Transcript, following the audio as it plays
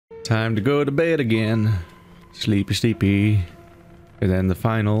Time to go to bed again. Sleepy, sleepy. And then the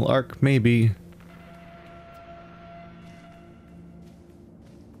final arc, maybe.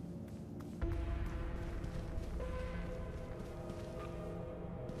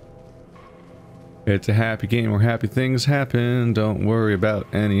 It's a happy game where happy things happen. Don't worry about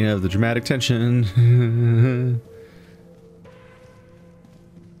any of the dramatic tension.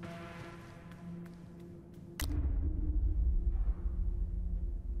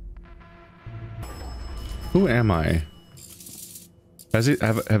 Who am I?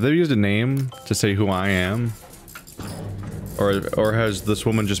 Have they used a name to say who I am? Or has this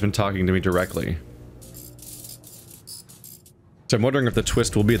woman just been talking to me directly? So I'm wondering if the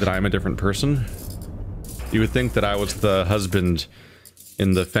twist will be that I'm a different person. You would think that I was the husband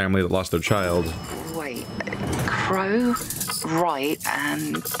in the family that lost their child. Wait, Crow, Wright,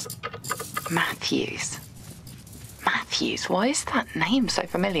 and Matthews. Matthews? Why is that name so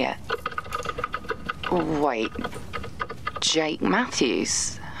familiar? Wait, Jake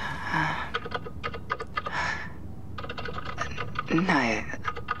Matthews? No,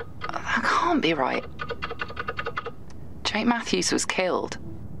 that can't be right. Jake Matthews was killed.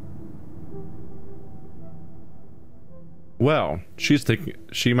 Well,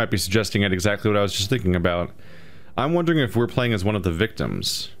 she might be suggesting it exactly what I was just thinking about. I'm wondering if we're playing as one of the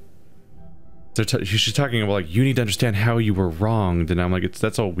victims. She's talking about, like, you need to understand how you were wronged, and I'm like,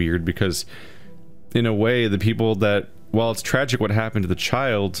 that's all weird, because in a way, the people that, while it's tragic what happened to the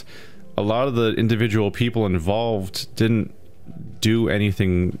child, a lot of the individual people involved didn't do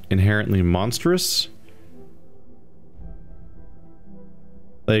anything inherently monstrous.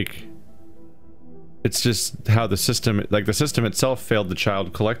 Like, it's just how the system, like, the system itself failed the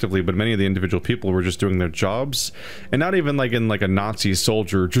child collectively, but many of the individual people were just doing their jobs, and not even like in like a Nazi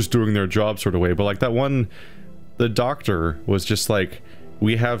soldier just doing their job sort of way, but like that one, the doctor was just like,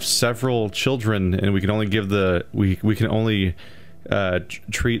 we have several children and we can only give the, we can only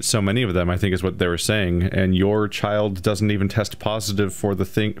treat so many of them, I think is what they were saying, and your child doesn't even test positive for the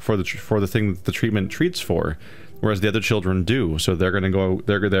thing, for the thing that the treatment treats for, whereas the other children do, so they're gonna go,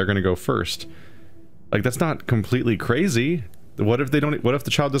 they're gonna go first. Like, that's not completely crazy. What if they don't, what if the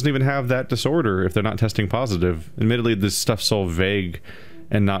child doesn't even have that disorder if they're not testing positive? Admittedly, this stuff's so vague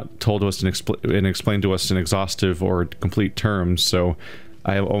and not told to us and explained to us in exhaustive or complete terms, so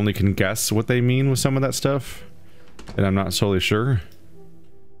I only can guess what they mean with some of that stuff, and I'm not solely sure.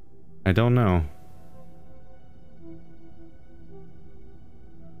 I don't know.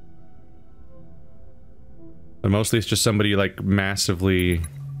 But mostly it's just somebody, like, massively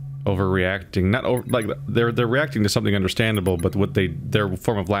overreacting. Not over, like, they're reacting to something understandable, but what their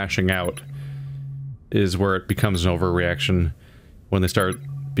form of lashing out is where it becomes an overreaction, when they start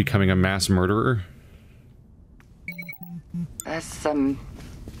becoming a mass murderer.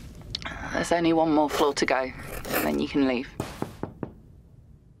 There's only one more floor to go, and then you can leave.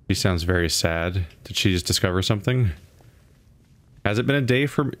 She sounds very sad. Did she just discover something? Has it been a day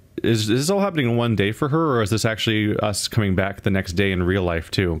for... Is this all happening in one day for her, or is this actually us coming back the next day in real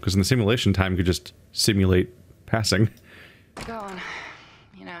life, too? Because in the simulation, time could just simulate passing. Go on.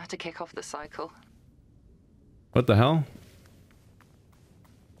 You know how to kick off the cycle. What the hell?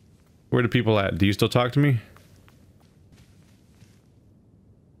 Where are the people at? Do you still talk to me?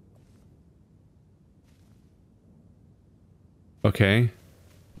 Okay.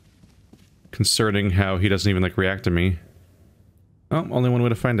 Concerning how he doesn't even, like, react to me. Oh, only one way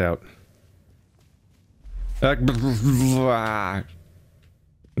to find out. Actually,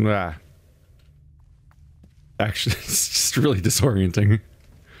 it's just really disorienting.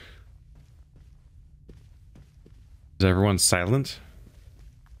 Is everyone silent?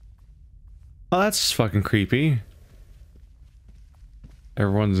 Oh, that's fucking creepy.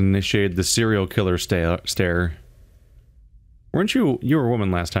 Everyone's initiated the serial killer stare. Weren't you were a woman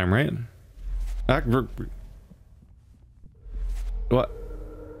last time, right? What?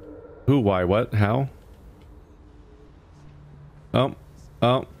 Who, why, what, how? Oh,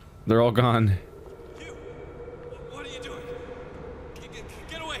 they're all gone. You! What are you doing?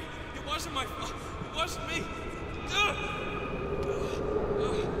 Get away! It wasn't my fault. It wasn't me. No!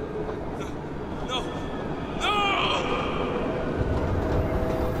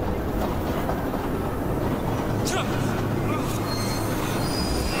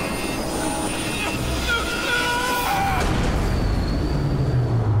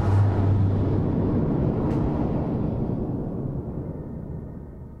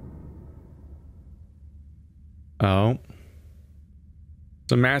 Oh.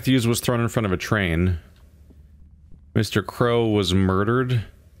 So Matthews was thrown in front of a train. Mr. Crow was murdered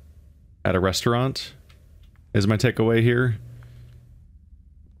at a restaurant, is my takeaway here.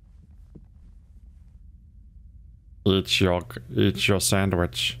 Eat your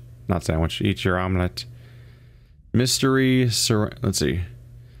sandwich. Not sandwich. Eat your omelet. Mystery let's see.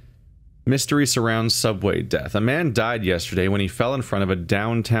 Mystery surrounds subway death. A man died yesterday when he fell in front of a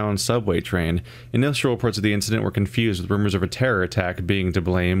downtown subway train. Initial reports of the incident were confused with rumors of a terror attack being to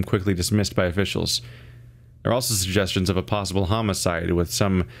blame, quickly dismissed by officials. There are also suggestions of a possible homicide, with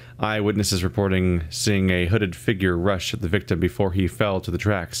some eyewitnesses reporting seeing a hooded figure rush at the victim before he fell to the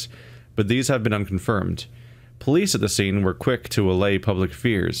tracks, but these have been unconfirmed. Police at the scene were quick to allay public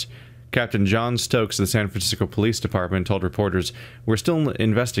fears. Captain John Stokes of the San Francisco Police Department told reporters, "We're still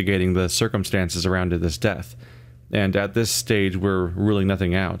investigating the circumstances around this death, and at this stage we're ruling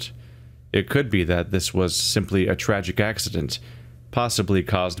nothing out. It could be that this was simply a tragic accident, possibly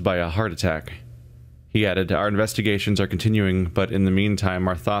caused by a heart attack." He added, "Our investigations are continuing, but in the meantime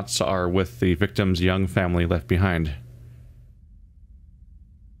our thoughts are with the victim's young family left behind."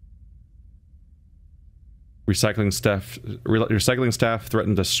 Recycling staff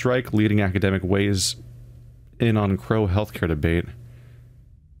threatened to strike, leading academic weighs in on Crow healthcare debate.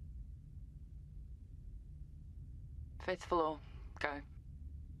 5th floor. Go.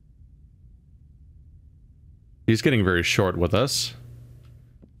 He's getting very short with us.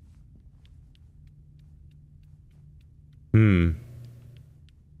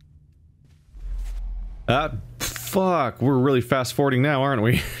 Fuck. We're really fast forwarding now, aren't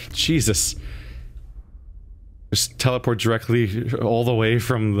we? Jesus. Just teleport directly all the way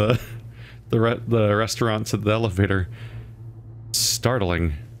from the restaurant to the elevator.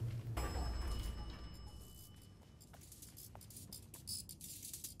 Startling.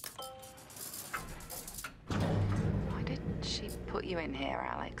 Why did she put you in here,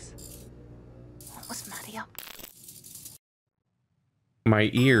 Alex? What was Maddie up to? My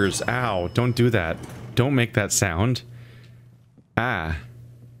ears. Ow. Don't do that. Don't make that sound. Ah.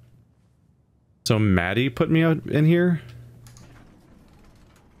 So Maddie put me out in here?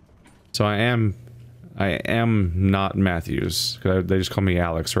 So I am not Matthews. They just call me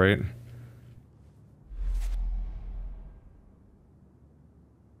Alex, right?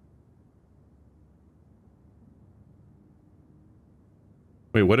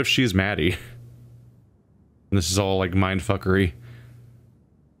 Wait, what if she's Maddie? And this is all like mindfuckery.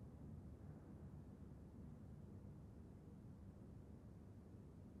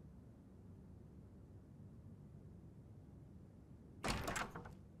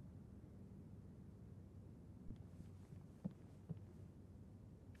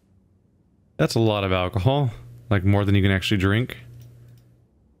 That's a lot of alcohol. Like more than you can actually drink.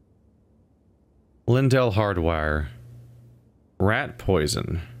 Lindell Hardwire. Rat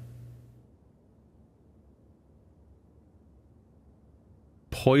poison.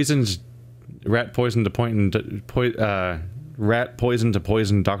 Rat poison to poison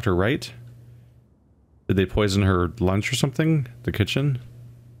Dr. Wright? Did they poison her lunch or something? The kitchen?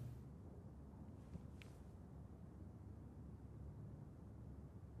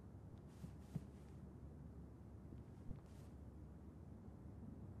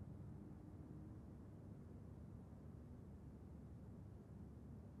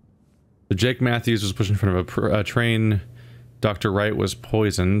 Jake Matthews was pushed in front of a train. Dr. Wright was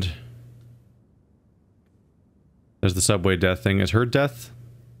poisoned. There's the subway death thing. Is her death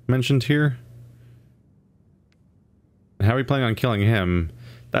mentioned here? And how are we planning on killing him?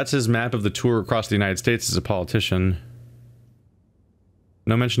 That's his map of the tour across the United States as a politician.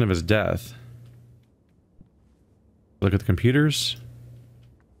 No mention of his death. Look at the computers.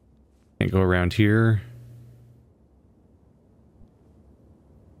 Can't go around here.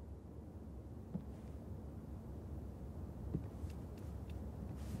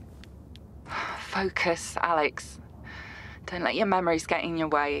 Focus, Alex. Don't let your memories get in your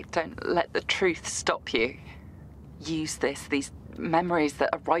way. Don't let the truth stop you. Use these memories that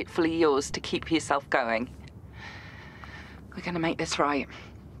are rightfully yours to keep yourself going. We're gonna make this right.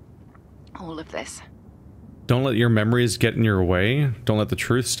 All of this. Don't let your memories get in your way. Don't let the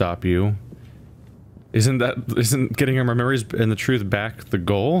truth stop you. Isn't getting our memories and the truth back the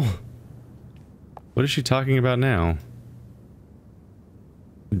goal? What is she talking about now?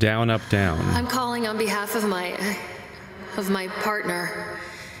 Down, up, down. I'm calling on behalf of my partner.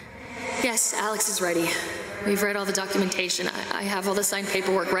 Yes, Alex is ready. We've read all the documentation. I have all the signed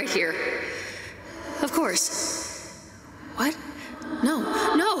paperwork right here. Of course. What? No,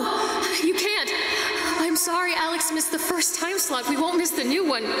 you can't. I'm sorry Alex missed the first time slot. We won't miss the new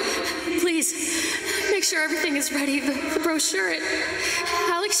one. Please, make sure everything is ready. The brochure.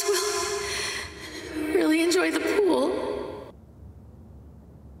 Alex will really enjoy the pool.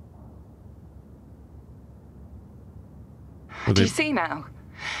 Do you see now?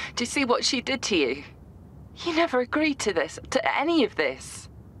 Do you see what she did to you? You never agreed to this, to any of this.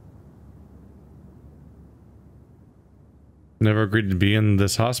 Never agreed to be in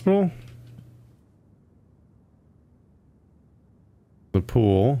this hospital? The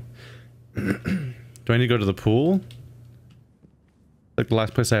pool. Do I need to go to the pool? Like the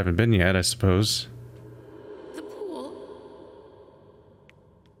last place I haven't been yet, I suppose. The pool?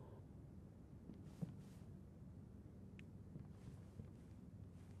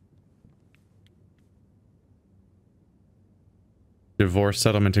 Divorce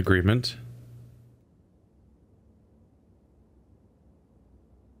settlement agreement.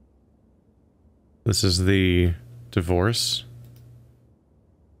 This is the divorce.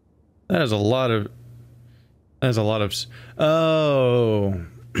 That is a lot of... Oh.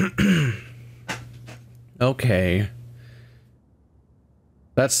 Okay.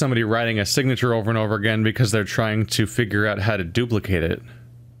 That's somebody writing a signature over and over again because they're trying to figure out how to duplicate it.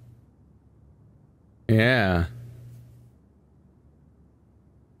 Yeah.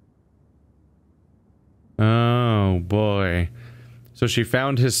 Oh, boy. So she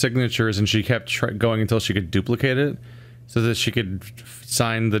found his signatures and she kept going until she could duplicate it so that she could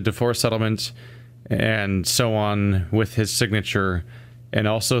sign the divorce settlement and so on with his signature, and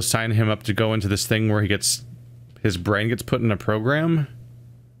also sign him up to go into this thing where he gets, his brain gets put in a program.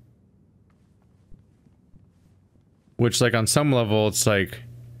 Which, like, on some level, it's like,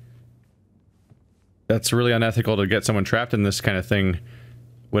 that's really unethical to get someone trapped in this kind of thing,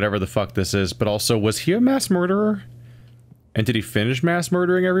 whatever the fuck this is. But also, was he a mass murderer? And did he finish mass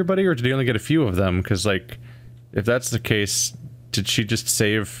murdering everybody, or did he only get a few of them? Because, like, if that's the case, did she just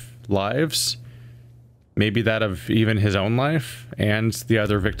save lives? Maybe that of even his own life and the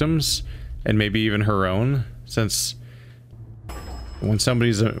other victims, and maybe even her own, since when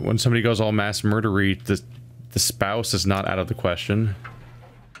somebody goes all mass murdery, the spouse is not out of the question.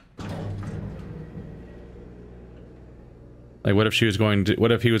 Like, what if she was going to,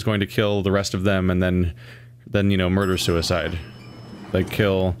 what if he was going to kill the rest of them and then you know, murder suicide? Like,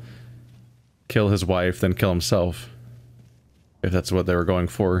 kill his wife, then kill himself. If that's what they were going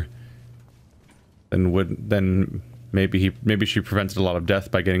for. Then maybe she prevented a lot of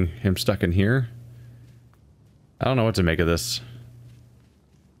death by getting him stuck in here. I don't know what to make of this.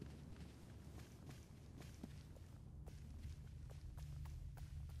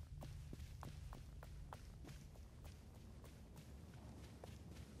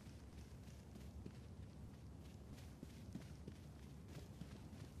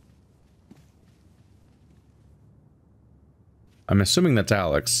 I'm assuming that's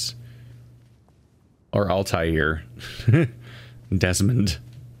Alex. Or Altair. Desmond.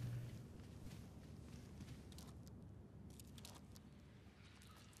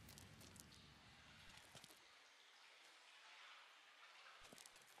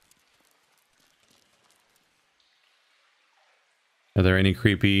 Are there any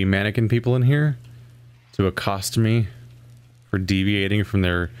creepy mannequin people in here to accost me for deviating from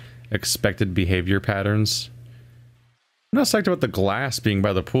their expected behavior patterns? I'm not psyched about the glass being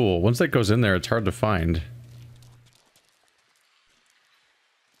by the pool. Once that goes in there, it's hard to find.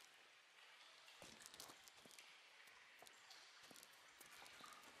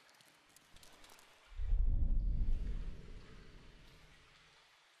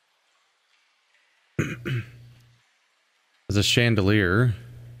 There's a chandelier.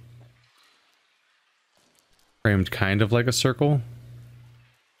 Framed kind of like a circle.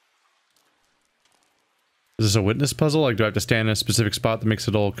 Is this a witness puzzle? Like, do I have to stand in a specific spot that makes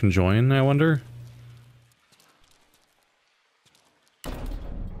it all conjoin, I wonder?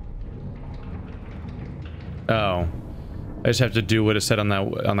 Oh. I just have to do what it said on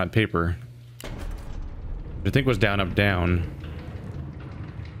that paper. I think it was down, up, down.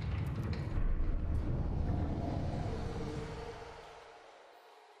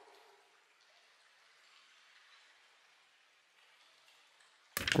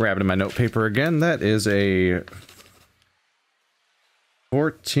 Grabbing my note paper again. That is a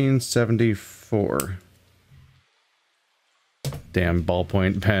 1474. Damn,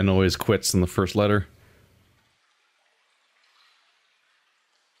 ballpoint pen always quits in the first letter.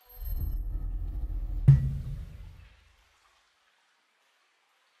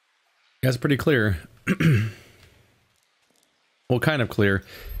 That's pretty clear. Well, kind of clear.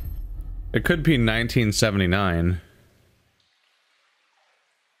 It could be 1979.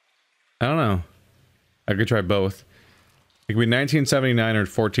 I don't know. I could try both. It could be 1979 or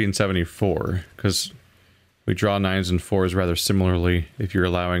 1474, because we draw 9s and 4s rather similarly if you're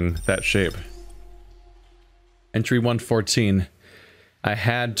allowing that shape. Entry 114. I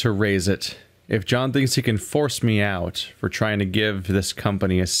had to raise it. If John thinks he can force me out for trying to give this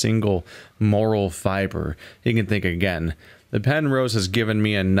company a single moral fiber, he can think again. The Penrose has given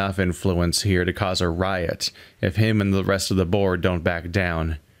me enough influence here to cause a riot if him and the rest of the board don't back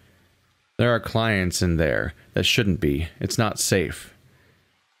down. There are clients in there that shouldn't be. It's not safe.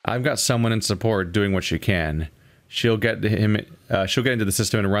 I've got someone in support doing what she can. She'll get into the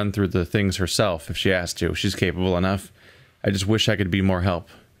system and run through the things herself if she has to. She's capable enough. I just wish I could be more help.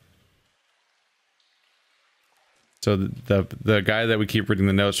 So the guy that we keep reading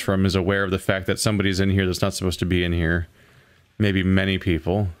the notes from is aware of the fact that somebody's in here that's not supposed to be in here. Maybe many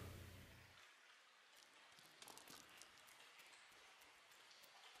people.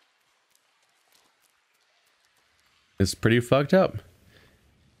 It's pretty fucked up.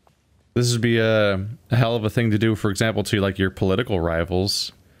 This would be a hell of a thing to do, for example, to like your political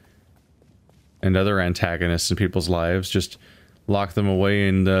rivals and other antagonists in people's lives. Just lock them away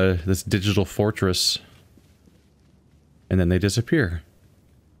in this digital fortress, and then they disappear.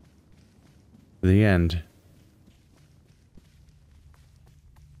 The end.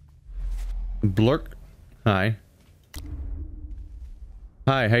 Blurk. Hi.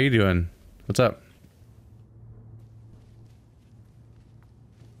 Hi, how you doing? What's up?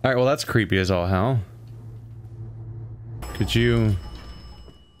 Alright, well that's creepy as all hell. Could you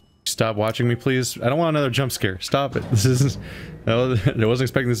stop watching me, please? I don't want another jump scare. Stop it. This is... I wasn't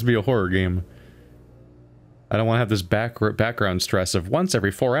expecting this to be a horror game. I don't want to have this background stress of once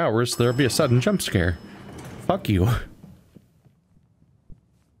every 4 hours there'll be a sudden jump scare. Fuck you.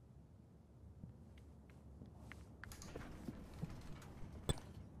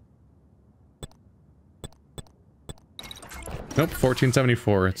 Nope,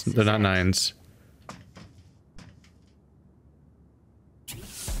 1474. They're not 9s.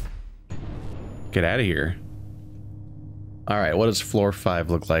 Get out of here. Alright, what does floor 5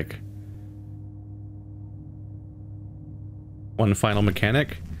 look like? One final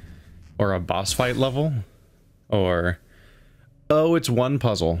mechanic? Or a boss fight level? Or... oh, it's one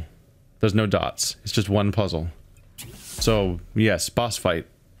puzzle. There's no dots. It's just one puzzle. So, yes, boss fight.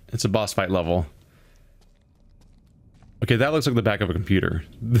 It's a boss fight level. Okay, that looks like the back of a computer.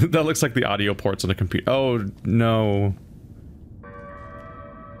 That looks like the audio ports on a computer. Oh, no.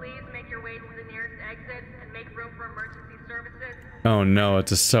 Please make your way to the nearest exit and make room for emergency services. Oh no,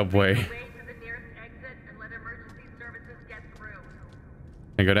 it's a subway. Make your way to the nearest exit and let emergency services get through.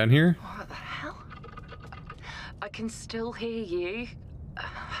 Can I go down here? What the hell? I can still hear you.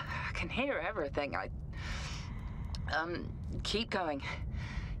 I can hear everything. Keep going.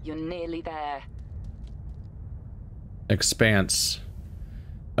 You're nearly there. Expanse.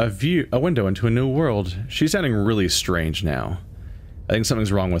 A window into a new world. She's sounding really strange now. I think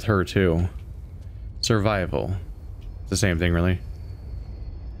something's wrong with her too. Survival. It's the same thing, really.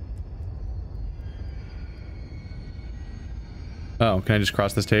 Oh, can I just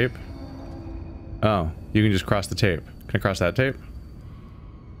cross this tape? Oh, you can just cross the tape. Can I cross that tape?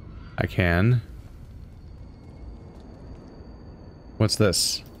 I can. What's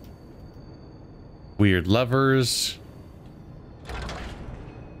this? Weird levers.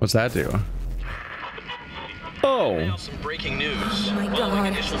 What's that do? Oh! Now some breaking news. Oh my Following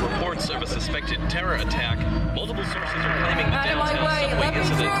God. initial reports of a suspected terror attack, multiple sources are claiming the Out of my downtown way, subway let me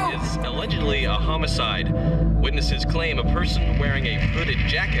incident is allegedly a homicide. Witnesses claim a person wearing a hooded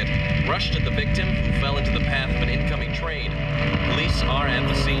jacket rushed at the victim who fell into the path of an incoming train. Police are at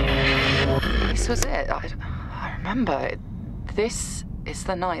the scene. This was it. I remember. This is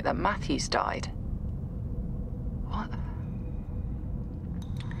the night that Matthews died. What?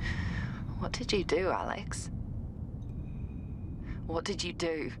 What did you do, Alex? What did you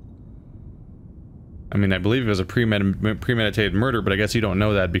do? I mean, I believe it was a premeditated murder, but I guess you don't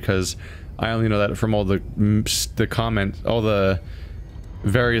know that because I only know that from all the all the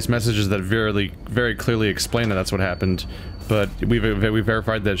various messages that very clearly explain that that's what happened. But we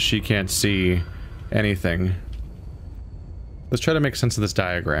verified that she can't see anything. Let's try to make sense of this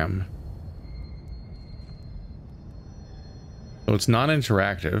diagram. So it's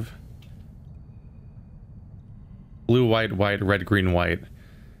non-interactive. Blue, white, white, red, green, white.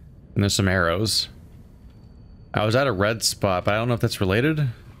 And there's some arrows. I was at a red spot, but I don't know if that's related.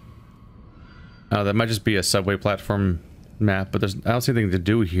 Oh, that might just be a subway platform map, but I don't see anything to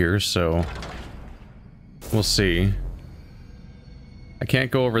do here, so we'll see. I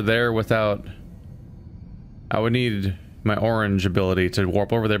can't go over there without... I would need my orange ability to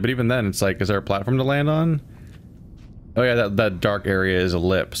warp over there, but even then, it's like, is there a platform to land on? Oh yeah, that dark area is a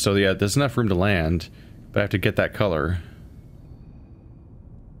lip, so yeah, there's enough room to land, but I have to get that color.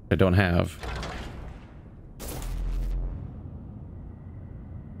 I don't have.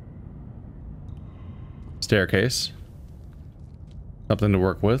 Staircase. Something to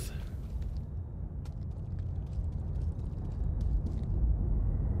work with.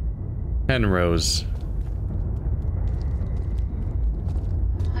 Penrose.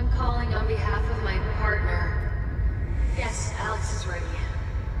 I'm calling on behalf of my partner. Yes, Alex is ready.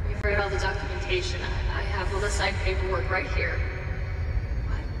 We've read all the documentation. I have all the signed paperwork right here.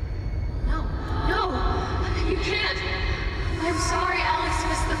 What? No. No! You can't! I'm sorry Alex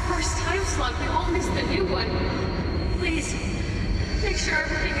missed the first time slot. We all missed the new one. Please, make sure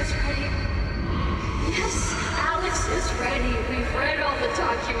everything is ready. Yes, Alex is ready. We've read all the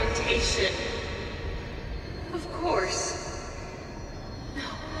documentation. Of course.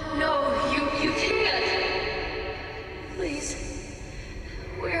 No, you can't. Please.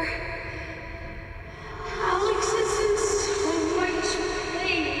 Where? Alex is in so much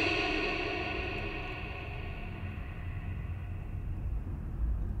pain.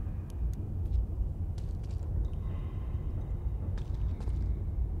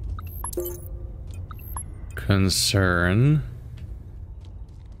 Concern.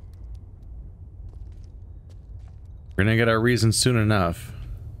 We're gonna get our reasons soon enough.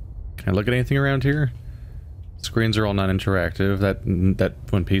 Can I look at anything around here? Screens are all non-interactive. That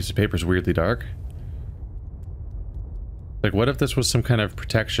one piece of paper is weirdly dark. Like, what if this was some kind of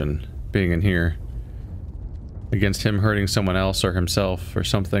protection being in here against him hurting someone else or himself or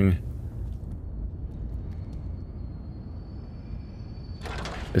something?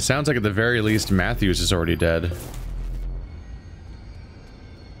 It sounds like at the very least Matthews is already dead.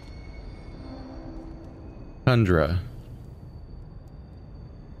 Tundra.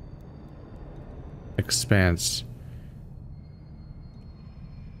 Expanse.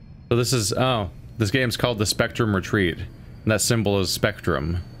 So this is, oh, this game's called the Spectrum Retreat. And that symbol is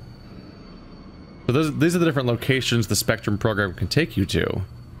Spectrum. So these are the different locations the Spectrum program can take you to.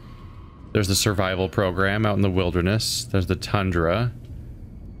 There's the survival program out in the wilderness. There's the Tundra.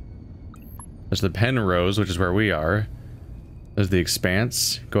 There's the Penrose, which is where we are. There's the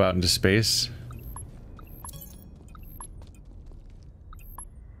Expanse. Go out into space.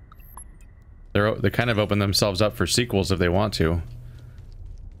 They kind of open themselves up for sequels if they want to.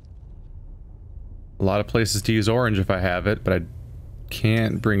 A lot of places to use orange if I have it, but I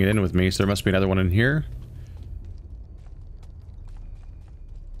can't bring it in with me, so there must be another one in here.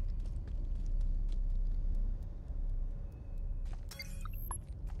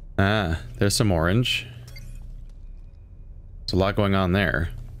 Ah, there's some orange. There's a lot going on there.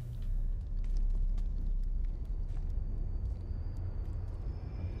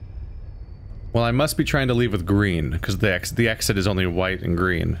 Well, I must be trying to leave with green, because the exit is only white and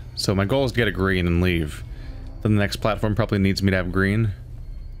green. So my goal is to get a green and leave. Then the next platform probably needs me to have green.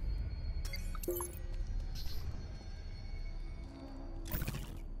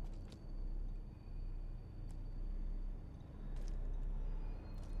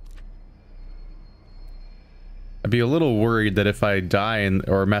 I'd be a little worried that if I die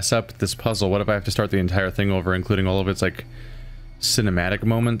or mess up this puzzle, what if I have to start the entire thing over, including all of its, like, cinematic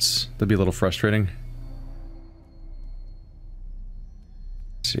moments? That'd be a little frustrating.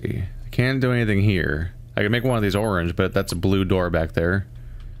 Let's see. I can't do anything here. I can make one of these orange, but that's a blue door back there.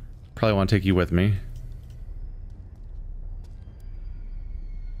 Probably want to take you with me.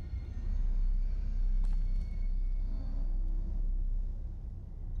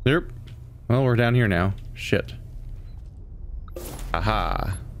 Yep. Well, we're down here now. Shit.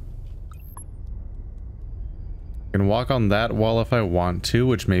 Aha. I can walk on that wall if I want to,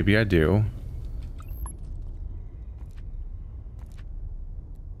 which maybe I do.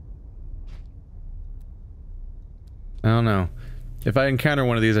 I don't know. If I encounter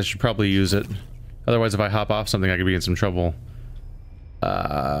one of these, I should probably use it. Otherwise, if I hop off something, I could be in some trouble. Oh,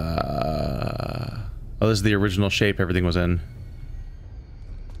 this is the original shape everything was in.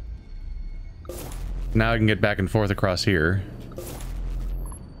 Now I can get back and forth across here.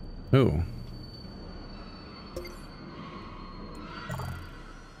 Ooh.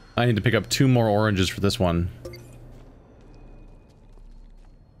 I need to pick up 2 more oranges for this one.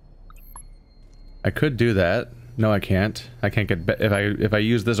 I could do that. No, I can't. I can't get back. If I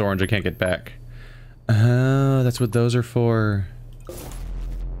use this orange, I can't get back. Oh, that's what those are for.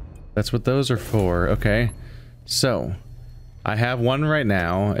 That's what those are for. Okay. So, I have 1 right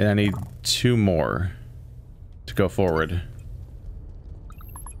now, and I need 2 more to go forward.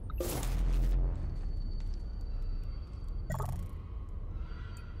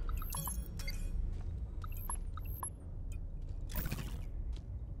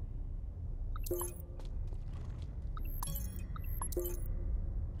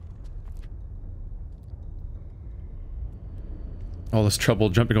 All this trouble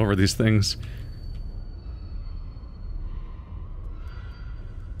jumping over these things.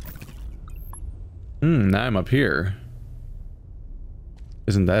 Now I'm up here.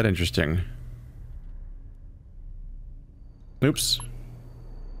 Isn't that interesting? Oops.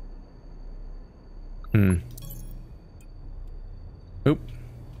 Oop.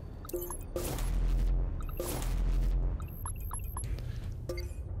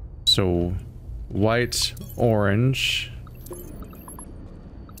 So, white, orange,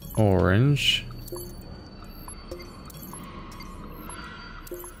 orange.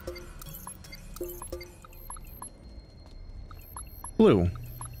 Blue.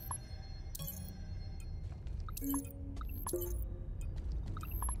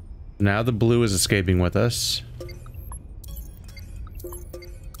 Now the blue is escaping with us.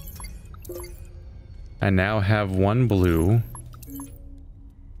 I now have one blue.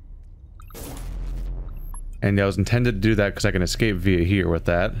 And I was intended to do that because I can escape via here with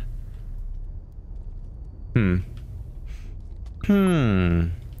that.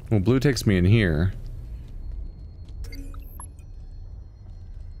 Well, blue takes me in here.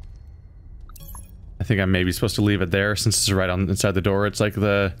 I think I'm maybe supposed to leave it there since it's right on inside the door. It's like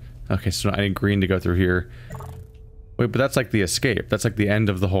the... Okay, so I need green to go through here. Wait, but that's like the escape. That's like the end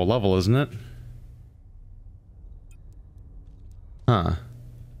of the whole level, isn't it? Huh.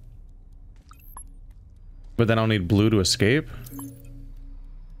 But then I'll need blue to escape?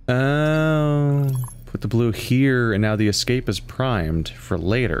 Oh. Put the blue here, and now the escape is primed for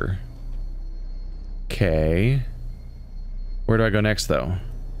later. Okay. Where do I go next, though?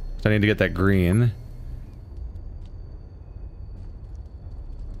 So I need to get that green.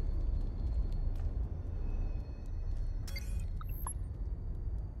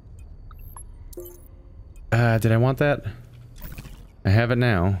 Did I want that? I have it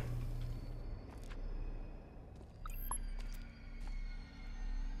now.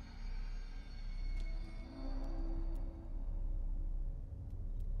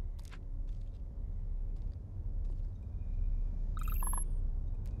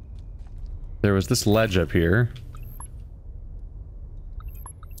 There was this ledge up here.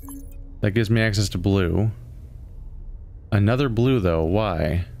 That gives me access to blue. Another blue, though.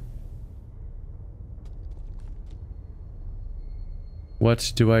 Why?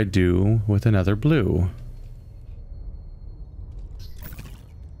 What do I do with another blue?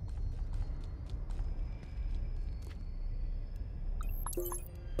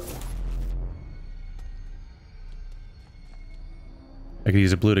 I could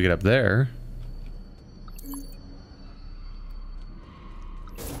use a blue to get up there.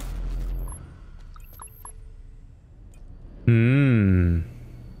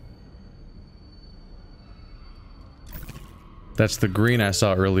 That's the green I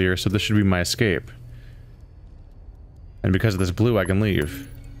saw earlier, so this should be my escape. And because of this blue, I can leave.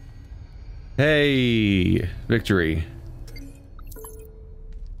 Hey! Victory.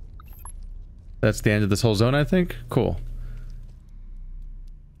 That's the end of this whole zone, I think? Cool.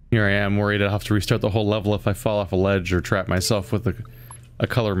 Here I am, worried I'll have to restart the whole level if I fall off a ledge or trap myself with a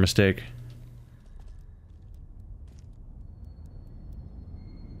color mistake.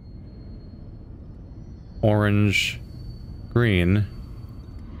 Orange. Green.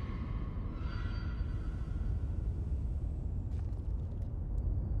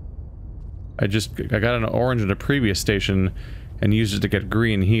 I got an orange in a previous station and used it to get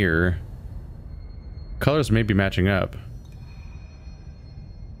green here. Colors may be matching up.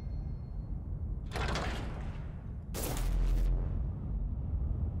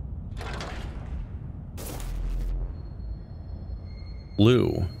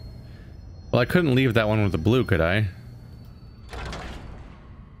 Blue. Well, I couldn't leave that one with the blue, could I?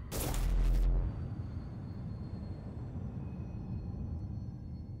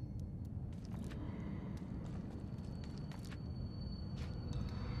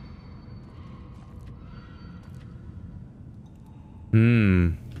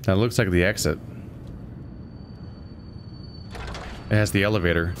 That looks like the exit. It has the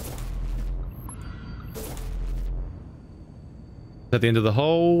elevator. Is that the end of the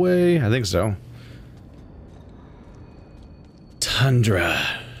hallway? I think so. Tundra.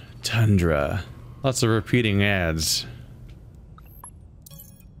 Tundra. Lots of repeating ads.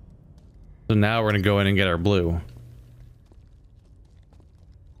 So now we're gonna go in and get our blue.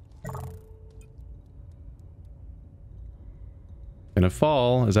 Gonna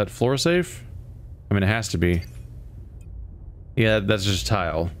fall. Is that floor safe? I mean, it has to be. Yeah, that's just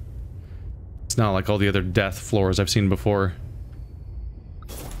tile. It's not like all the other death floors I've seen before.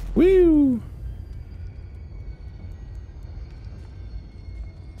 Woo!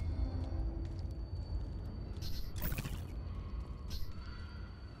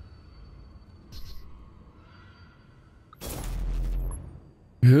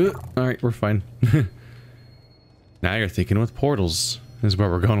 Alright, we're fine. Now you're thinking with portals. This is where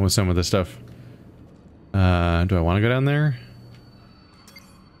we're going with some of this stuff. Do I want to go down there?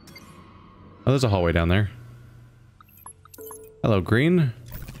 Oh, there's a hallway down there. Hello, green.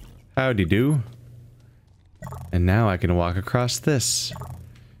 Howdy do. And now I can walk across this.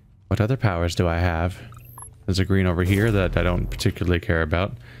 What other powers do I have? There's a green over here that I don't particularly care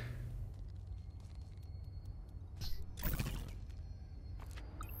about.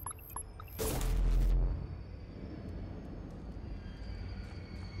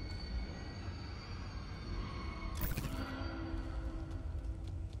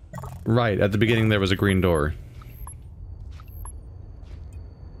 Right, at the beginning there was a green door.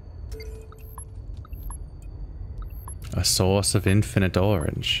 A source of infinite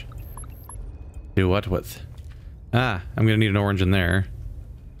orange. Do what with? Ah, I'm gonna need an orange in there.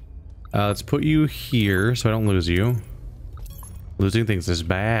 Let's put you here so I don't lose you. Losing things is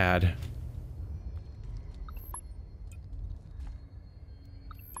bad.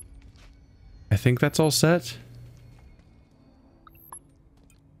 I think that's all set.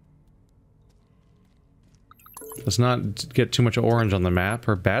 Let's not get too much orange on the map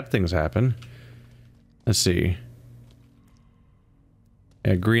or bad things happen. Let's see.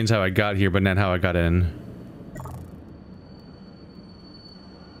 Yeah, green's how I got here, but not how I got in.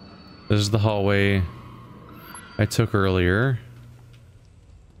 This is the hallway I took earlier.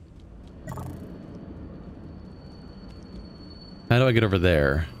 How do I get over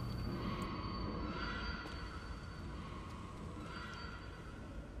there?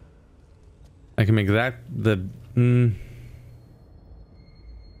 I can make that the...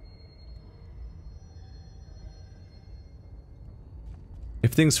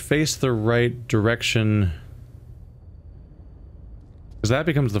 If things face the right direction... Because that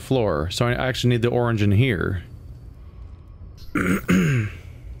becomes the floor, so I actually need the orange in here.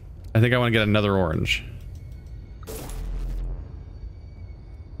 I think I want to get another orange.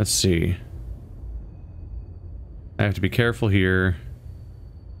 Let's see. I have to be careful here.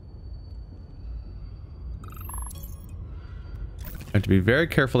 I have to be very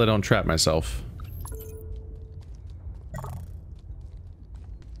careful I don't trap myself.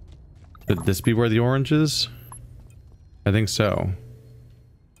 Could this be where the orange is? I think so.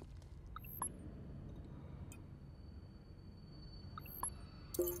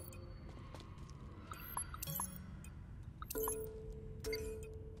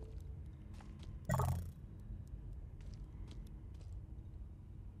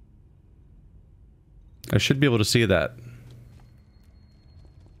 I should be able to see that.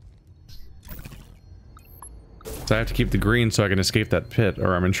 So I have to keep the green so I can escape that pit,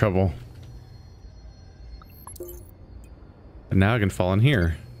 or I'm in trouble. And now I can fall in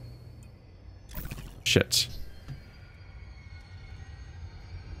here. Shit.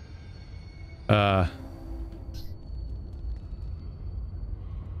 Did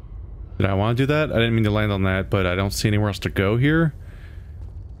I want to do that? I didn't mean to land on that, but I don't see anywhere else to go here.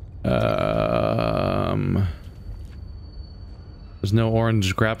 There's no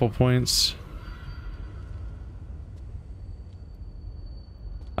orange grapple points.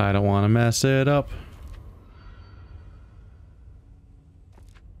 I don't want to mess it up.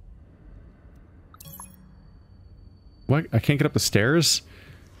 What? I can't get up the stairs?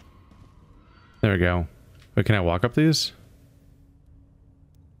 There we go. Wait, can I walk up these?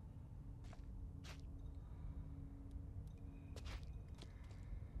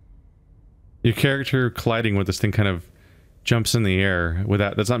 Your character colliding with this thing kind of jumps in the air.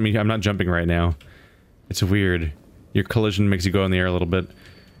 Without, that's not me. I'm not jumping right now. It's weird. Your collision makes you go in the air a little bit.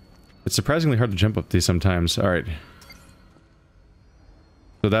 It's surprisingly hard to jump up these sometimes. Alright.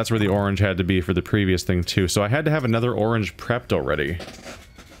 So that's where the orange had to be for the previous thing too. So I had to have another orange prepped already.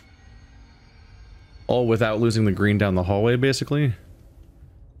 All without losing the green down the hallway, basically.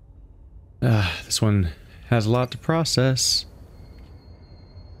 This one has a lot to process.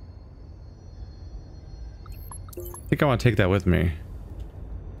 I think I want to take that with me.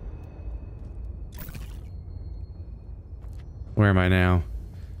 Where am I now?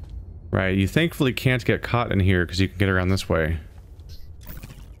 Right, you thankfully can't get caught in here because you can get around this way.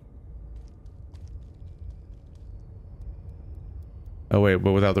 Oh wait,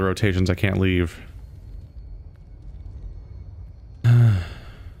 but without the rotations I can't leave. So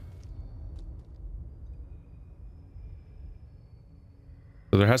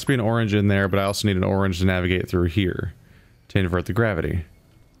there has to be an orange in there, but I also need an orange to navigate through here to invert the gravity.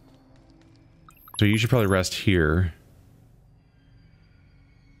 So you should probably rest here.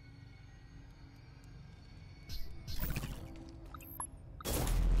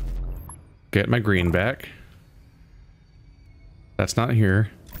 Get my green back. That's not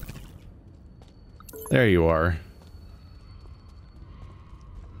here. There you are.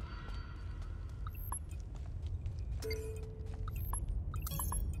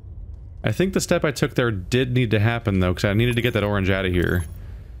 I think the step I took there did need to happen though, because I needed to get that orange out of here.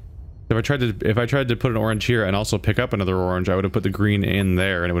 If I tried to put an orange here and also pick up another orange, I would have put the green in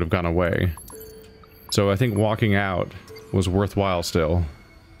there and it would have gone away. So I think walking out was worthwhile still.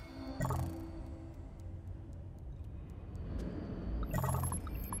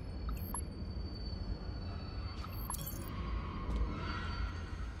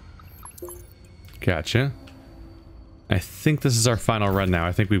 Gotcha. I think this is our final run now.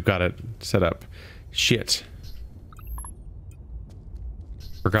 I think we've got it set up. Shit.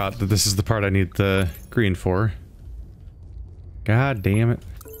 Forgot that this is the part I need the green for. God damn it.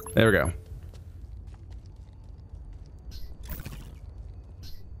 There we go.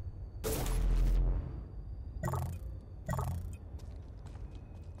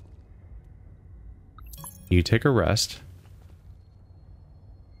 You take a rest.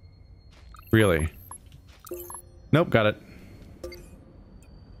 Really? Nope, got it.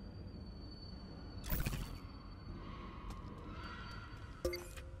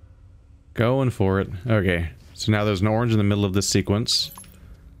 Going for it. Okay, so now there's an orange in the middle of this sequence.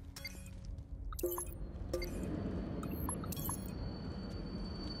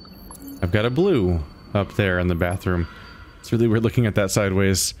 I've got a blue up there in the bathroom. It's really weird looking at that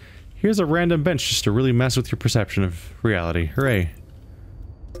sideways. Here's a random bench just to really mess with your perception of reality. Hooray.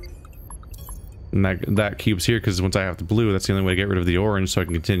 And that keeps here because once I have the blue, that's the only way to get rid of the orange so I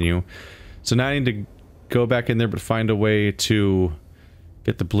can continue. So now I need to go back in there but find a way to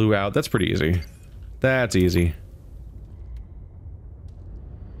get the blue out. That's pretty easy. That's easy.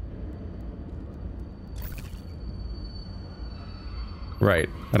 Right.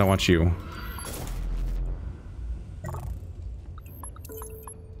 I don't want you.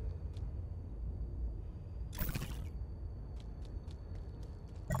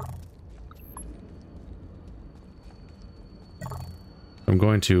 I'm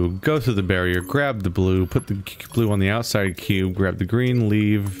going to go through the barrier, grab the blue, put the blue on the outside cube, grab the green,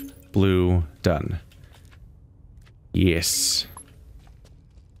 leave, blue, done. Yes.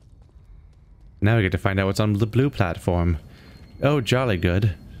 Now we get to find out what's on the blue platform. Oh, jolly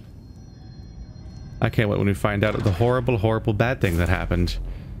good. I can't wait when we find out the horrible, horrible bad thing that happened.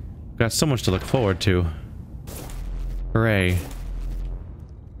 We've got so much to look forward to. Hooray.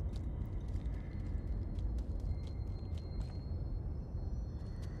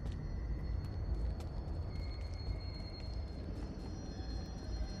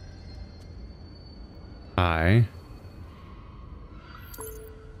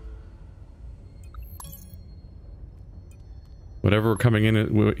 Whatever we're coming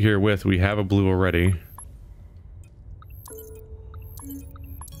in here with, we have a blue already.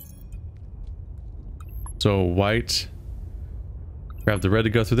 So white. Grab the red to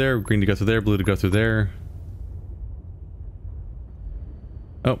go through there, green to go through there, blue to go through there.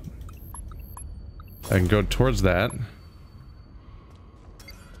 Oh. I can go towards that.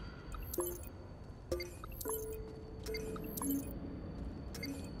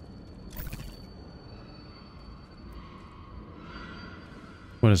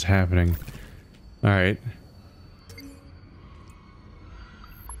 What is happening? Alright.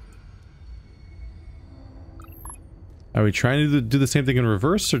 Are we trying to do the same thing in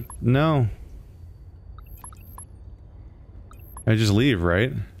reverse or no? I just leave,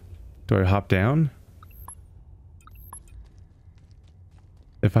 right? Do I hop down?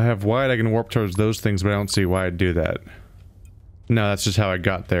 If I have white, I can warp towards those things, but I don't see why I'd do that. No, that's just how I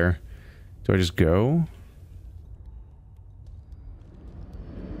got there. Do I just go?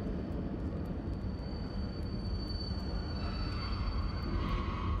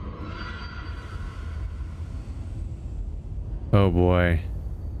 Oh boy.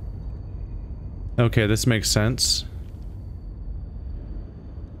 Okay, this makes sense.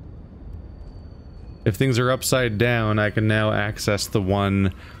 If things are upside down, I can now access the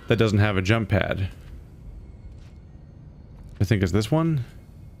one that doesn't have a jump pad. I think it's this one?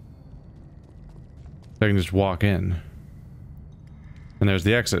 I can just walk in. And there's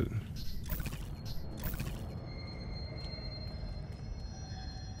the exit.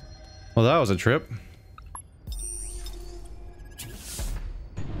 Well, that was a trip.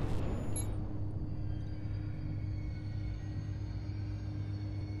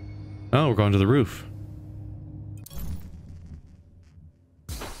 Oh, we're going to the roof.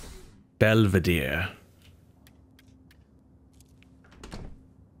 Belvedere.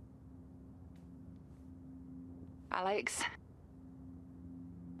 Alex?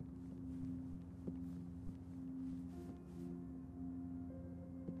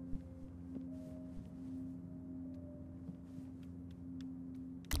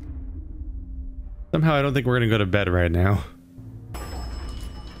 Somehow I don't think we're gonna go to bed right now.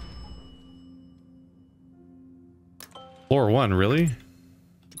 Floor 1, really?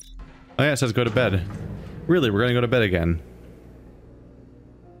 Oh yeah, it says go to bed. Really, we're gonna go to bed again.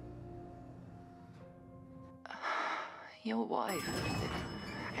 Your wife,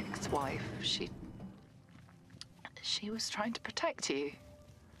 ex-wife, she was trying to protect you.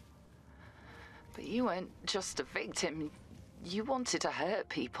 But you weren't just a victim. You wanted to hurt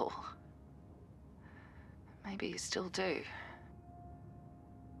people. Maybe you still do.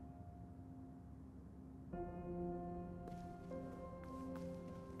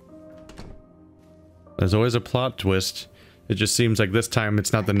 There's always a plot twist. It just seems like this time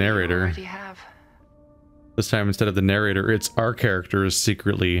it's not the narrator. Already have. This time, instead of the narrator, it's our character is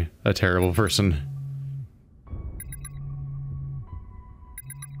secretly a terrible person.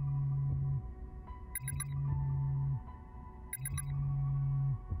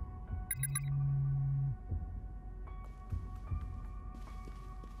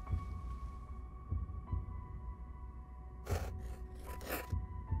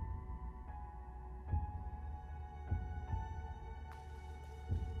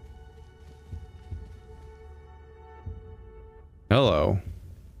 Hello.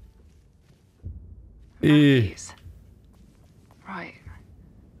 Matthews. Right.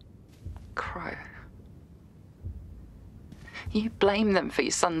 Crow. You blame them for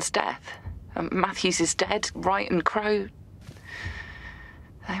your son's death. Matthews is dead, Wright and Crow,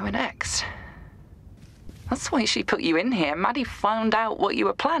 they were next. That's why she put you in here. Maddie found out what you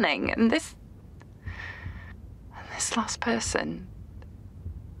were planning, and this last person,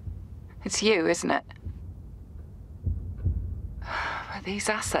 it's you, isn't it? These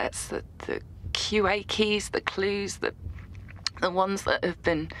assets, the QA keys, the clues, the ones that have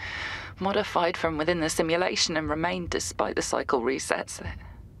been modified from within the simulation and remained despite the cycle resets,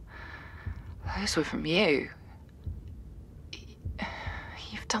 those were from you.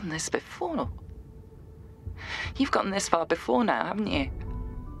 You've done this before. You've gotten this far before now, haven't you?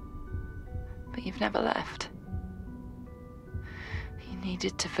 But you've never left. You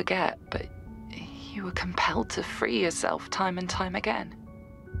needed to forget, but you were compelled to free yourself time and time again.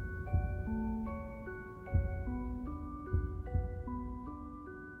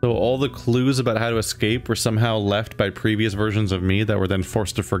 So all the clues about how to escape were somehow left by previous versions of me that were then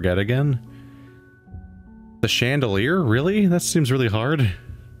forced to forget again? The chandelier? Really? That seems really hard.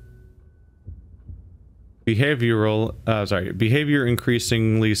 Behavior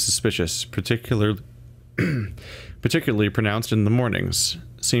increasingly suspicious, particularly pronounced in the mornings.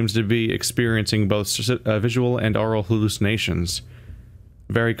 Seems to be experiencing both visual and oral hallucinations.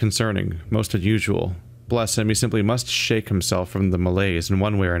 Very concerning, most unusual. Bless him, he simply must shake himself from the malaise in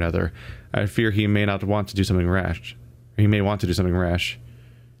one way or another. I fear he may not want to do something rash. He may want to do something rash.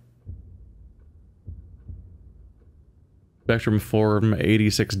 Spectrum form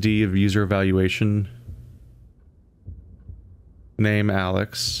 86D of user evaluation. Name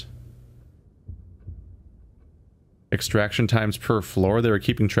Alex. Extraction times per floor. They were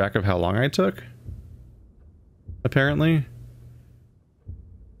keeping track of how long I took? Apparently.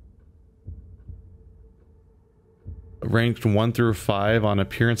 Ranked 1 through 5 on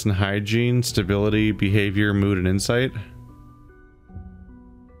appearance and hygiene, stability, behavior, mood, and insight.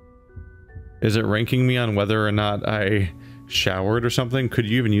 Is it ranking me on whether or not I showered or something? Could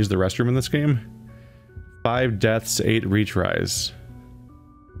you even use the restroom in this game? 5 deaths, 8 retries.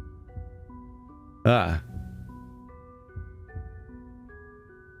 Ah.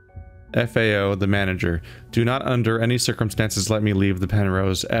 FAO, the manager. Do not under any circumstances let me leave the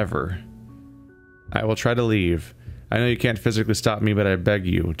Penrose, ever. I will try to leave. I know you can't physically stop me, but I beg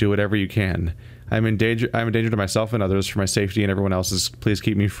you, do whatever you can. I'm in danger to myself and others, for my safety and everyone else's. Please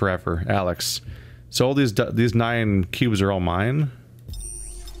keep me forever. Alex. So all these 9 cubes are all mine?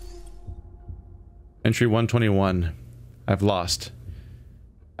 Entry 121. I've lost.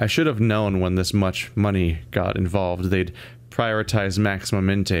 I should have known when this much money got involved, they'd prioritize maximum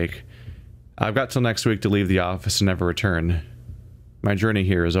intake. I've got till next week to leave the office and never return. My journey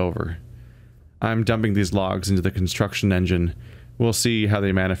here is over. I'm dumping these logs into the construction engine. We'll see how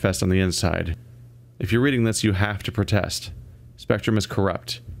they manifest on the inside. If you're reading this, you have to protest. Spectrum is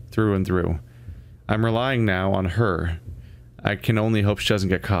corrupt, through and through. I'm relying now on her. I can only hope she doesn't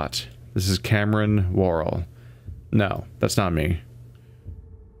get caught. This is Cameron Worrell. No, that's not me.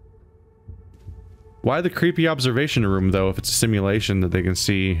 Why the creepy observation room, though, if it's a simulation that they can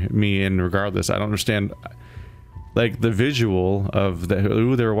see me in regardless? I don't understand. Like, the visual of the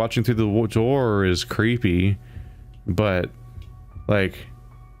who they were watching through the door is creepy, but, like,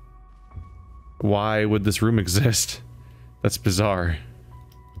 why would this room exist? That's bizarre.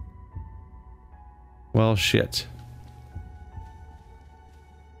 Well, shit.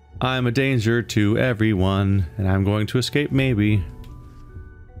 I'm a danger to everyone, and I'm going to escape maybe.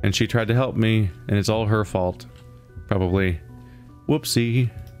 And she tried to help me, and it's all her fault. Probably. Whoopsie.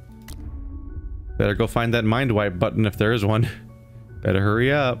 Better go find that mind wipe button if there is one. Better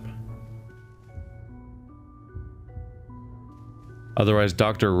hurry up. Otherwise,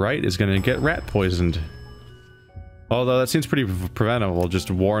 Dr. Wright is going to get rat poisoned. Although that seems pretty preventable. Just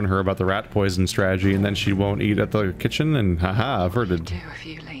warn her about the rat poison strategy, and then she won't eat at the kitchen, and haha, averted. Do if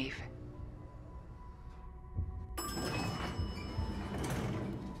you leave.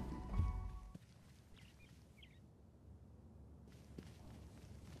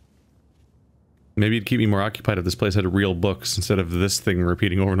 Maybe it'd keep me more occupied if this place had real books instead of this thing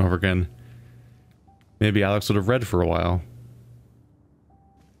repeating over and over again. Maybe Alex would have read for a while.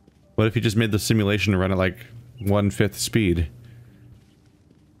 What if he just made the simulation run at like 1/5 speed?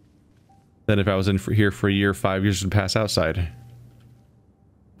 Then if I was in here for a year, 5 years would pass outside.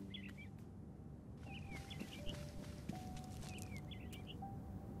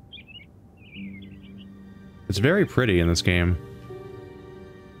 It's very pretty in this game.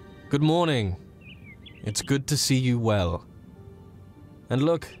 Good morning. It's good to see you well. And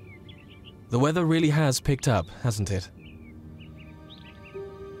look, the weather really has picked up, hasn't it?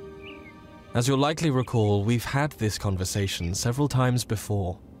 As you'll likely recall, we've had this conversation several times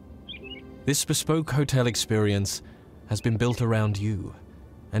before. This bespoke hotel experience has been built around you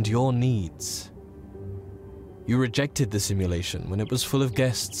and your needs. You rejected the simulation when it was full of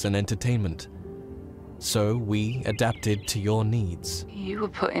guests and entertainment. So we adapted to your needs. You were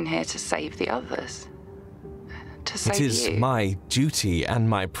put in here to save the others. To save It is you. my duty and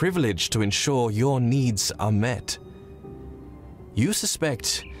my privilege to ensure your needs are met. You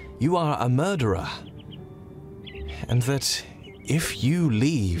suspect you are a murderer, and that if you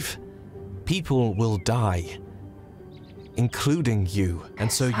leave, people will die, including you.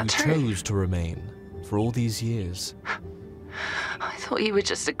 And so you chose to remain for all these years. I thought you were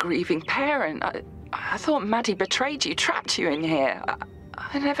just a grieving parent. I thought Maddie betrayed you, trapped you in here.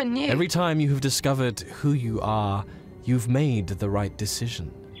 I never knew. Every time you have discovered who you are, you've made the right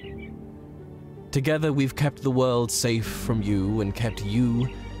decision. Together we've kept the world safe from you and kept you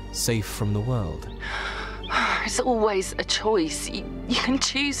safe from the world. It's always a choice. You can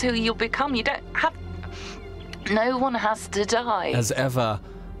choose who you'll become. You don't have... No one has to die. As ever,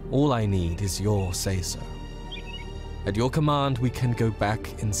 all I need is your say-so. At your command, we can go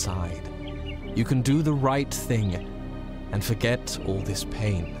back inside. You can do the right thing and forget all this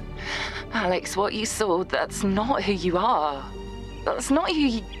pain. Alex, what you saw, that's not who you are. That's not who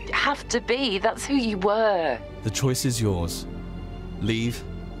you have to be. That's who you were. The choice is yours. Leave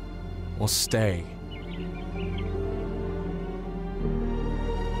or stay.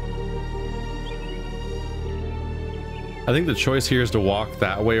 I think the choice here is to walk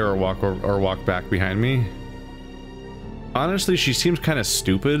that way or walk back behind me. Honestly, she seems kind of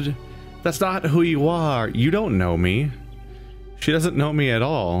stupid. That's not who you are. You don't know me. She doesn't know me at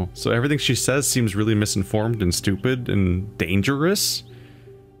all. So everything she says seems really misinformed and stupid and dangerous.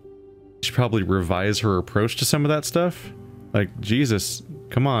 She should probably revise her approach to some of that stuff. Like, Jesus,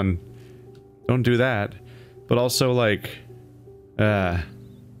 come on. Don't do that. But also, like,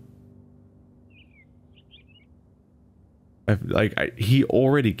 he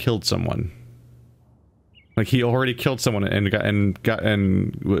already killed someone. Like, he already killed someone and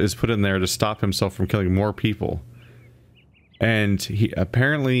is put in there to stop himself from killing more people. And he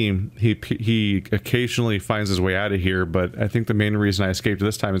apparently he occasionally finds his way out of here, but I think the main reason I escaped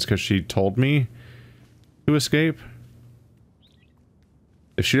this time is because she told me to escape.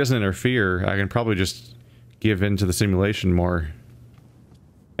 If she doesn't interfere, I can probably just give in to the simulation more.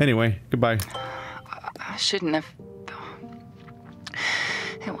 Anyway, goodbye. I shouldn't have...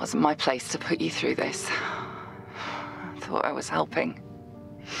 It wasn't my place to put you through this. I thought I was helping.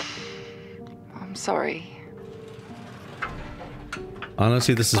 I'm sorry.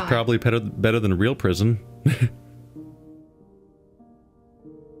 Honestly, this is probably better than real prison.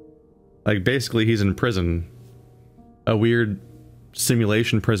 Like, basically, he's in prison. A weird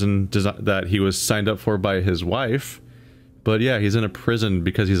simulation prison that he was signed up for by his wife. But yeah, he's in a prison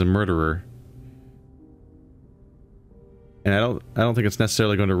because he's a murderer. And I don't think it's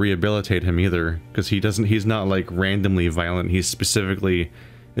necessarily going to rehabilitate him either, because he's not like randomly violent. He specifically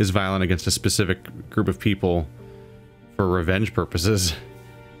is violent against a specific group of people for revenge purposes.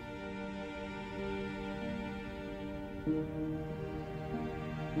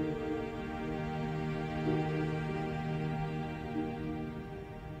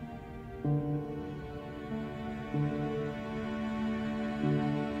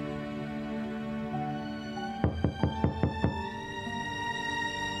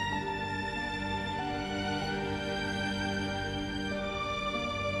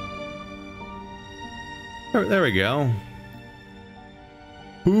 There we go.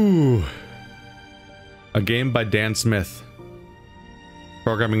 Ooh. A game by Dan Smith.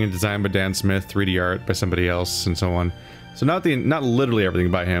 Programming and design by Dan Smith, 3D art by somebody else, and so on. So not literally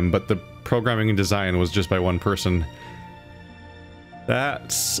everything by him, but the programming and design was just by one person.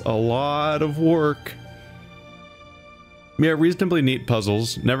 That's a lot of work. Yeah, reasonably neat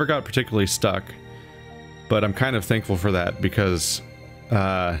puzzles. Never got particularly stuck. But I'm kind of thankful for that because,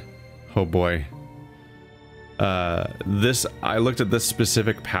 oh boy. I looked at this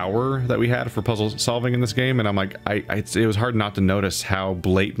specific power that we had for puzzle solving in this game, and I'm like, it was hard not to notice how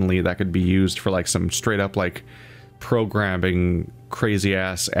blatantly that could be used for like some straight up like programming crazy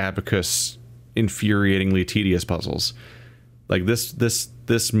ass abacus, infuriatingly tedious puzzles. Like this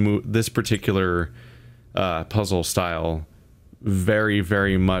particular puzzle style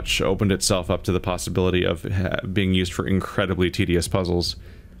very much opened itself up to the possibility of being used for incredibly tedious puzzles.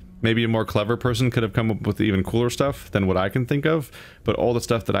 Maybe a more clever person could have come up with even cooler stuff than what I can think of, but all the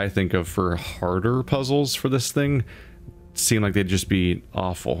stuff that I think of for harder puzzles for this thing seemed like they'd just be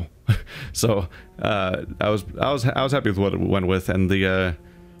awful. So I was happy with what it went with, and the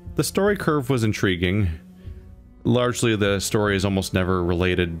story curve was intriguing. Largely, the story is almost never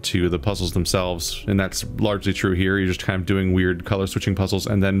related to the puzzles themselves, and that's largely true here. You're just kind of doing weird color switching puzzles,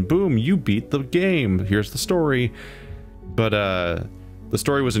 and then boom, you beat the game. Here's the story. But the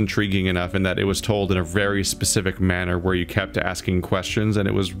story was intriguing enough in that it was told in a very specific manner where you kept asking questions, and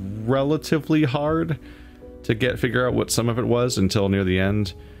it was relatively hard to figure out what some of it was until near the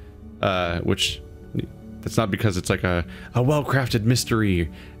end, which that's not because it's like a well-crafted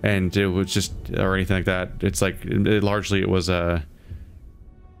mystery and it was just, or anything like that. It's like it's largely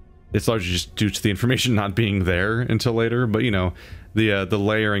just due to the information not being there until later. But you know, the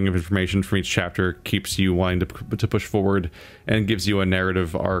layering of information from each chapter keeps you wanting to push forward and gives you a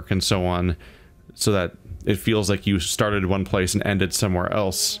narrative arc and so on, so that it feels like you started one place and ended somewhere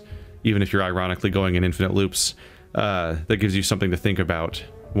else, even if you're ironically going in infinite loops. That gives you something to think about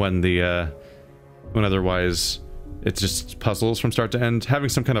when otherwise it's just puzzles from start to end. Having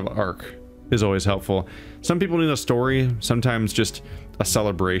some kind of arc is always helpful. Some people need a story, sometimes just a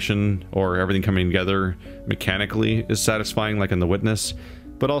celebration or everything coming together mechanically is satisfying, like in The Witness.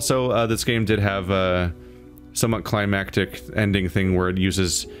 But also, this game did have a somewhat climactic ending thing where it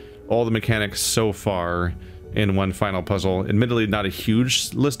uses all the mechanics so far in one final puzzle. Admittedly, not a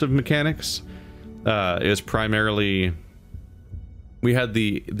huge list of mechanics. It was primarily... We had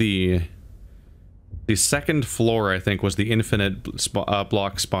the second floor, I think, was the infinite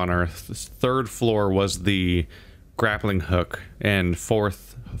block spawner. The third floor was the grappling hook, and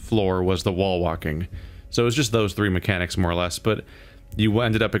fourth floor was the wall walking. So it was just those three mechanics, more or less, but you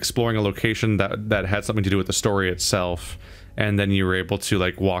ended up exploring a location that had something to do with the story itself, and then you were able to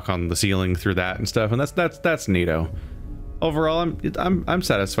like walk on the ceiling through that and stuff, and that's neato. Overall, I'm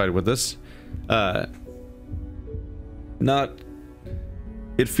satisfied with this.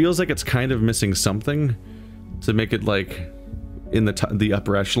 It feels like it's kind of missing something to make it like in the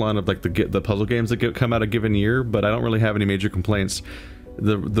upper echelon of like the puzzle games that come out a given year, but I don't really have any major complaints.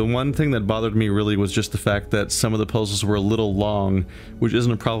 The one thing that bothered me really was just the fact that some of the puzzles were a little long, which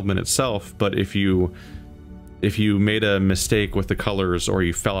isn't a problem in itself, but if you made a mistake with the colors or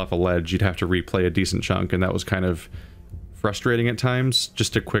you fell off a ledge, you'd have to replay a decent chunk, and that was kind of frustrating at times.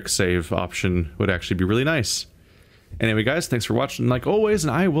 Just a quick save option would actually be really nice. Anyway guys, thanks for watching like always,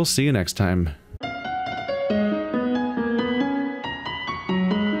 and I will see you next time.